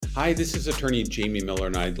Hi, this is attorney Jamie Miller,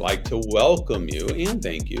 and I'd like to welcome you and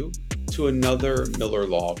thank you to another Miller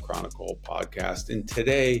Law Chronicle podcast. And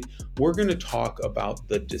today we're going to talk about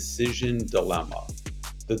the decision dilemma,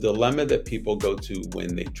 the dilemma that people go to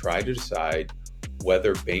when they try to decide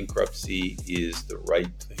whether bankruptcy is the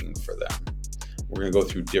right thing for them. We're going to go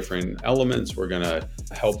through different elements. We're going to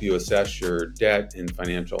help you assess your debt and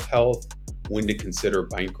financial health, when to consider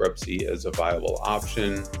bankruptcy as a viable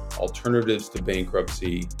option, alternatives to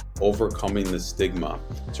bankruptcy, overcoming the stigma.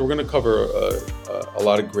 So we're going to cover a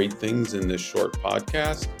lot of great things in this short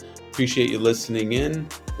podcast. Appreciate you listening in.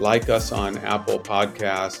 Like us on Apple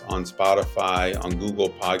Podcasts, on Spotify, on Google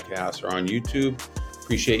Podcasts, or on YouTube.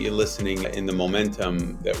 Appreciate you listening in the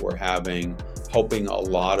momentum that we're having, helping a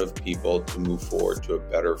lot of people to move forward to a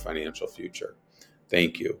better financial future.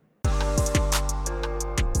 Thank you.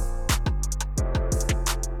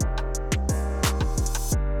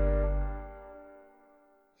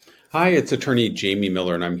 Hi, it's attorney Jamie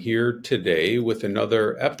Miller, and I'm here today with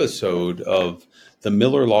another episode of the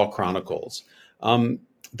Miller Law Chronicles. The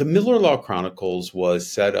Miller Law Chronicles was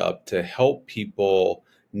set up to help people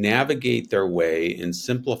navigate their way and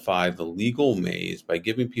simplify the legal maze by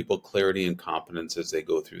giving people clarity and confidence as they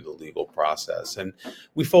go through the legal process. And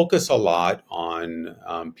we focus a lot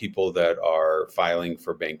on people that are filing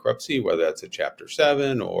for bankruptcy, whether that's a Chapter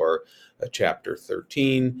 7 or a Chapter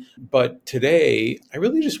 13. But today, I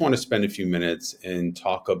really just want to spend a few minutes and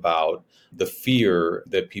talk about the fear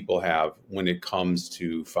that people have when it comes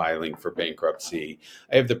to filing for bankruptcy.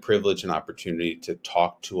 I have the privilege and opportunity to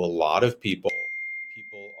talk to a lot of people.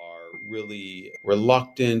 People are really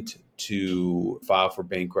reluctant to file for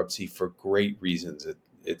bankruptcy for great reasons.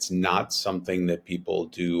 It's not something that people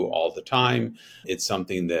do all the time. It's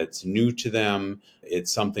something that's new to them.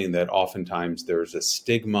 It's something that oftentimes there's a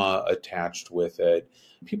stigma attached with it.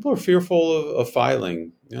 People are fearful of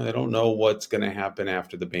filing. They don't know what's going to happen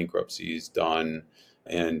after the bankruptcy is done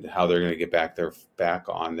and how they're going to get back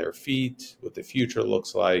on their feet, what the future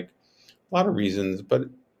looks like. A lot of reasons, but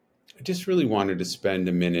I just really wanted to spend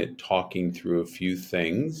a minute talking through a few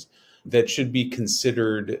things that should be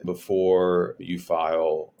considered before you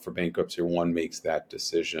file for bankruptcy or one makes that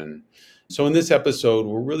decision. So in this episode,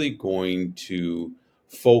 we're really going to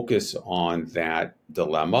focus on that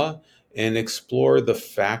dilemma and explore the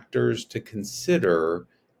factors to consider,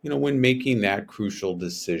 when making that crucial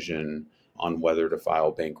decision on whether to file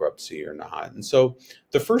bankruptcy or not. And so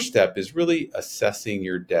the first step is really assessing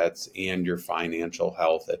your debts and your financial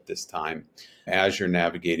health at this time as you're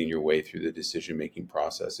navigating your way through the decision-making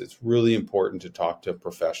process. It's really important to talk to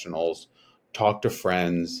professionals, talk to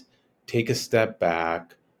friends, take a step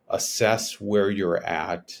back, assess where you're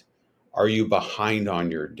at. Are you behind on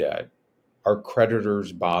your debt? Are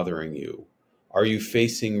creditors bothering you? Are you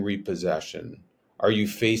facing repossession? Are you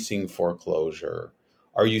facing foreclosure?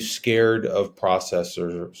 Are you scared of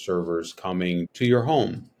processor servers coming to your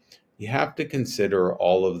home? You have to consider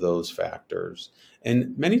all of those factors.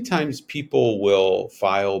 And many times people will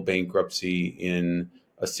file bankruptcy in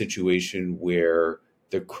a situation where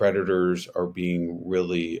the creditors are being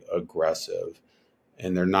really aggressive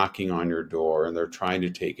and they're knocking on your door and they're trying to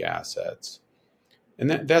take assets.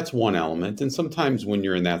 And that's one element. And sometimes when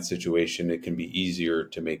you're in that situation, it can be easier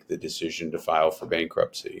to make the decision to file for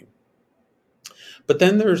bankruptcy. But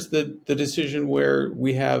then there's the decision where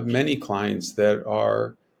we have many clients that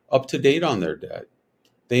are up to date on their debt.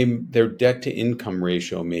 Their debt to income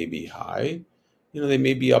ratio may be high. They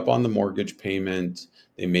may be up on the mortgage payment.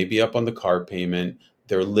 They may be up on the car payment.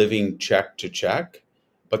 They're living check to check,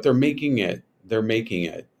 but they're making it.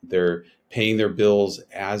 They're paying their bills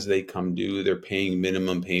as they come due. They're paying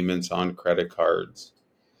minimum payments on credit cards.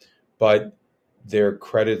 But their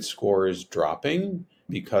credit score is dropping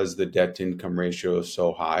because the debt to income ratio is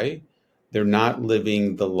so high. They're not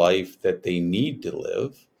living the life that they need to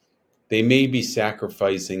live. They may be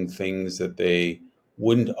sacrificing things that they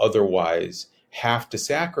wouldn't otherwise have to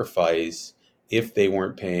sacrifice if they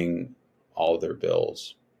weren't paying all their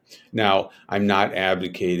bills. Now, I'm not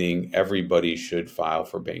advocating everybody should file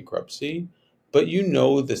for bankruptcy, but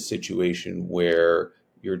the situation where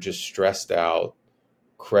you're just stressed out.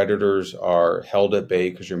 Creditors are held at bay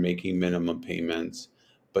because you're making minimum payments,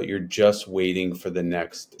 but you're just waiting for the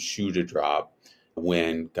next shoe to drop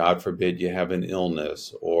when, God forbid, you have an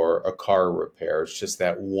illness or a car repair. It's just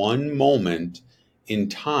that one moment in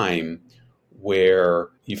time where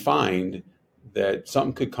you find that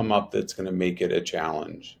something could come up that's going to make it a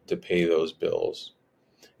challenge to pay those bills.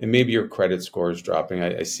 And maybe your credit score is dropping.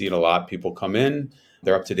 I see it a lot. People come in,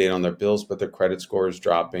 they're up to date on their bills, but their credit score is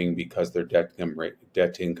dropping because their debt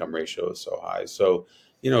to income ratio is so high. So,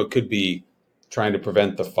 it could be trying to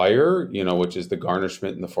prevent the fire, which is the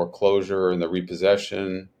garnishment and the foreclosure and the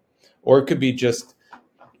repossession. Or it could be just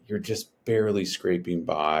you're just barely scraping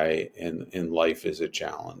by and life is a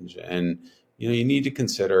challenge. And you need to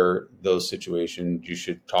consider those situations. You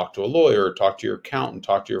should talk to a lawyer, talk to your accountant,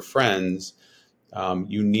 talk to your friends.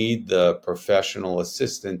 You need the professional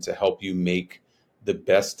assistant to help you make the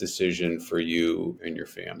best decision for you and your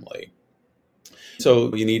family.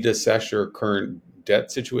 So you need to assess your current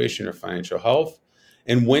debt situation or financial health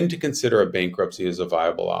and when to consider a bankruptcy as a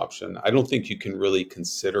viable option. I don't think you can really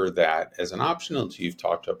consider that as an option until you've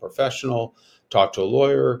talked to a professional, talked to a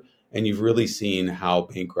lawyer, and you've really seen how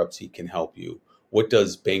bankruptcy can help you. What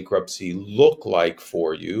does bankruptcy look like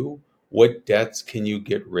for you? What debts can you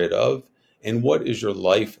get rid of? And what is your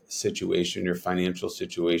life situation, your financial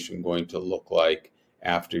situation going to look like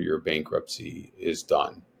after your bankruptcy is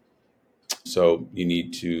done? So you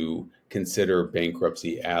need to consider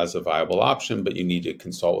bankruptcy as a viable option, but you need to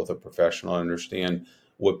consult with a professional and understand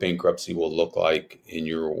what bankruptcy will look like in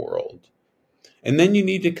your world. And then you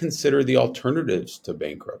need to consider the alternatives to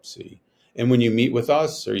bankruptcy. And when you meet with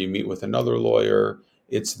us or you meet with another lawyer,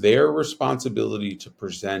 it's their responsibility to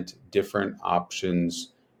present different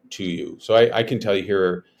options to you. So I can tell you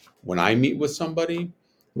here, when I meet with somebody,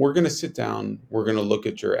 we're going to sit down, we're going to look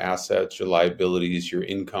at your assets, your liabilities, your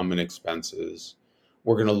income and expenses.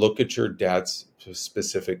 We're going to look at your debts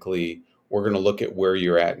specifically. We're going to look at where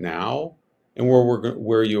you're at now and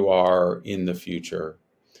where you are in the future.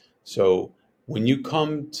 So when you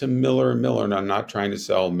come to Miller and Miller, and I'm not trying to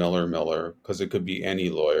sell Miller because it could be any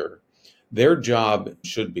lawyer, their job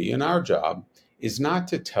should be, and our job is not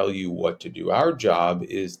to tell you what to do. Our job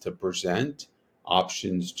is to present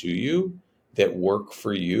options to you that work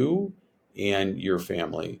for you and your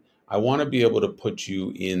family. I want to be able to put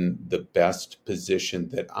you in the best position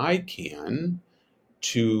that I can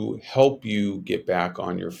to help you get back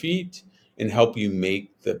on your feet and help you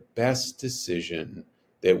make the best decision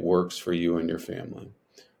that works for you and your family.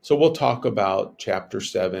 So we'll talk about Chapter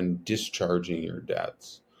 7, discharging your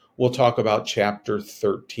debts. We'll talk about Chapter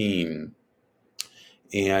 13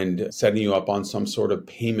 and setting you up on some sort of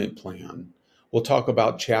payment plan. We'll talk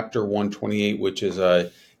about Chapter 128, which is a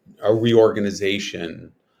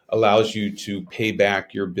reorganization, allows you to pay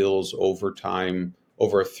back your bills over time,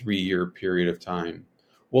 over a 3-year period of time.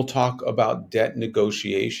 We'll talk about debt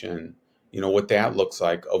negotiation, what that looks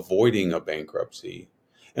like, avoiding a bankruptcy.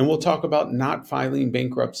 And we'll talk about not filing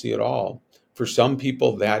bankruptcy at all. For some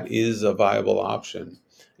people, that is a viable option.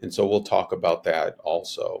 And so we'll talk about that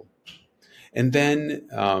also. And then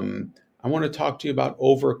I want to talk to you about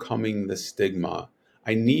overcoming the stigma.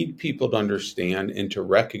 I need people to understand and to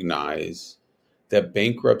recognize that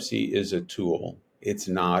bankruptcy is a tool. It's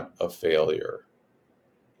not a failure.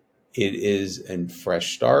 It is a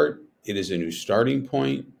fresh start. It is a new starting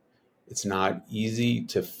point. It's not easy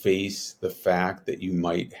to face the fact that you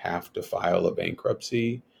might have to file a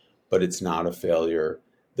bankruptcy, but it's not a failure.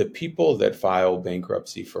 The people that file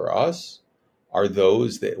bankruptcy for us are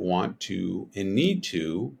those that want to and need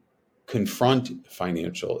to confront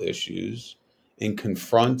financial issues and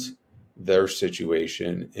confront their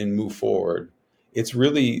situation and move forward. It's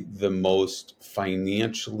really the most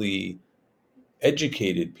financially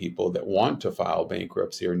educated people that want to file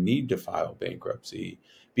bankruptcy or need to file bankruptcy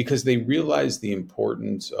because they realize the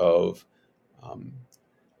importance of um,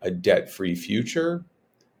 a debt-free future,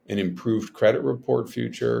 an improved credit report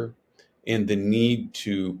future, and the need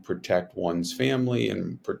to protect one's family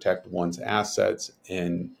and protect one's assets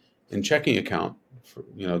and checking account,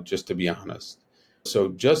 just to be honest. So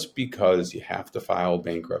just because you have to file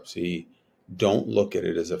bankruptcy, don't look at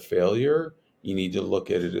it as a failure. You need to look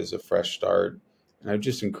at it as a fresh start. And I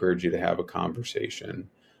just encourage you to have a conversation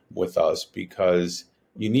with us because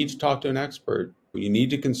you need to talk to an expert. You need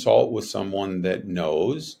to consult with someone that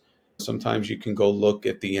knows. Sometimes you can go look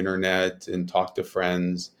at the internet and talk to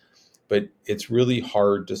friends, but it's really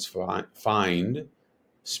hard to find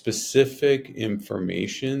specific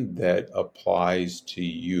information that applies to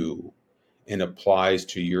you and applies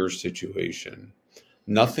to your situation.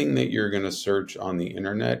 Nothing that you're going to search on the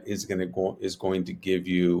internet is going to give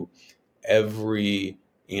you every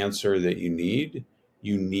answer that you need.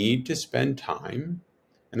 You need to spend time.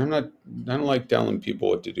 And I don't like telling people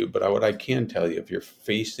what to do, but what I can tell you, if you're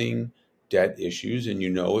facing debt issues, and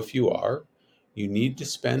if you are, you need to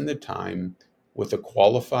spend the time with a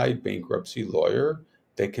qualified bankruptcy lawyer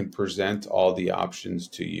that can present all the options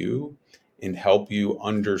to you and help you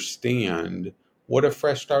understand what a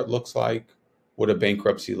fresh start looks like, what a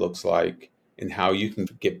bankruptcy looks like, and how you can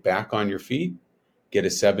get back on your feet, get a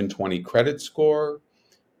 720 credit score,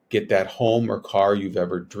 get that home or car you've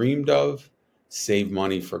ever dreamed of, save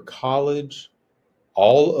money for college.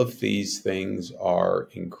 All of these things are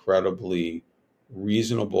incredible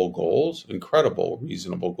reasonable goals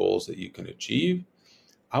that you can achieve.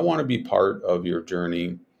 I want to be part of your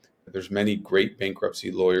journey. There's many great bankruptcy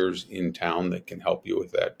lawyers in town that can help you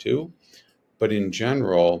with that too. But in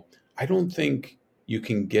general, I don't think you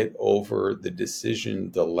can get over the decision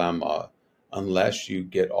dilemma unless you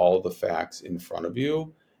get all the facts in front of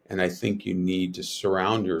you. And I think you need to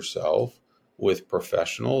surround yourself with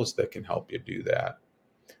professionals that can help you do that.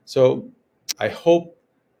 So I hope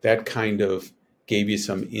that kind of gave you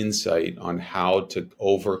some insight on how to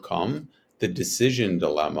overcome the decision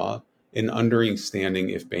dilemma in understanding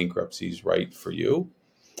if bankruptcy is right for you.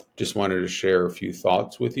 Just wanted to share a few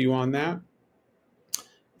thoughts with you on that.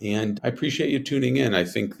 And I appreciate you tuning in. I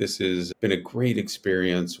think this has been a great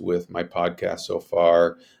experience with my podcast so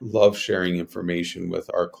far. Love sharing information with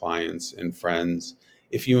our clients and friends.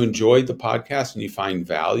 If you enjoyed the podcast and you find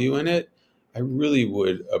value in it, I really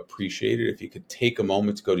would appreciate it if you could take a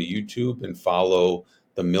moment to go to YouTube and follow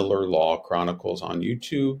the Miller Law Chronicles on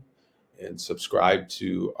YouTube and subscribe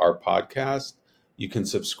to our podcast. You can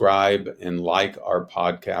subscribe and like our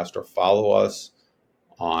podcast or follow us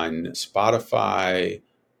on Spotify,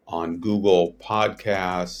 on Google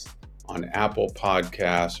Podcasts, on Apple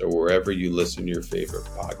Podcasts, or wherever you listen to your favorite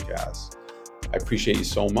podcasts. I appreciate you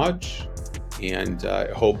so much, and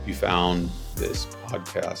I hope you found this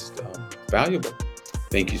podcast valuable.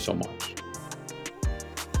 Thank you so much.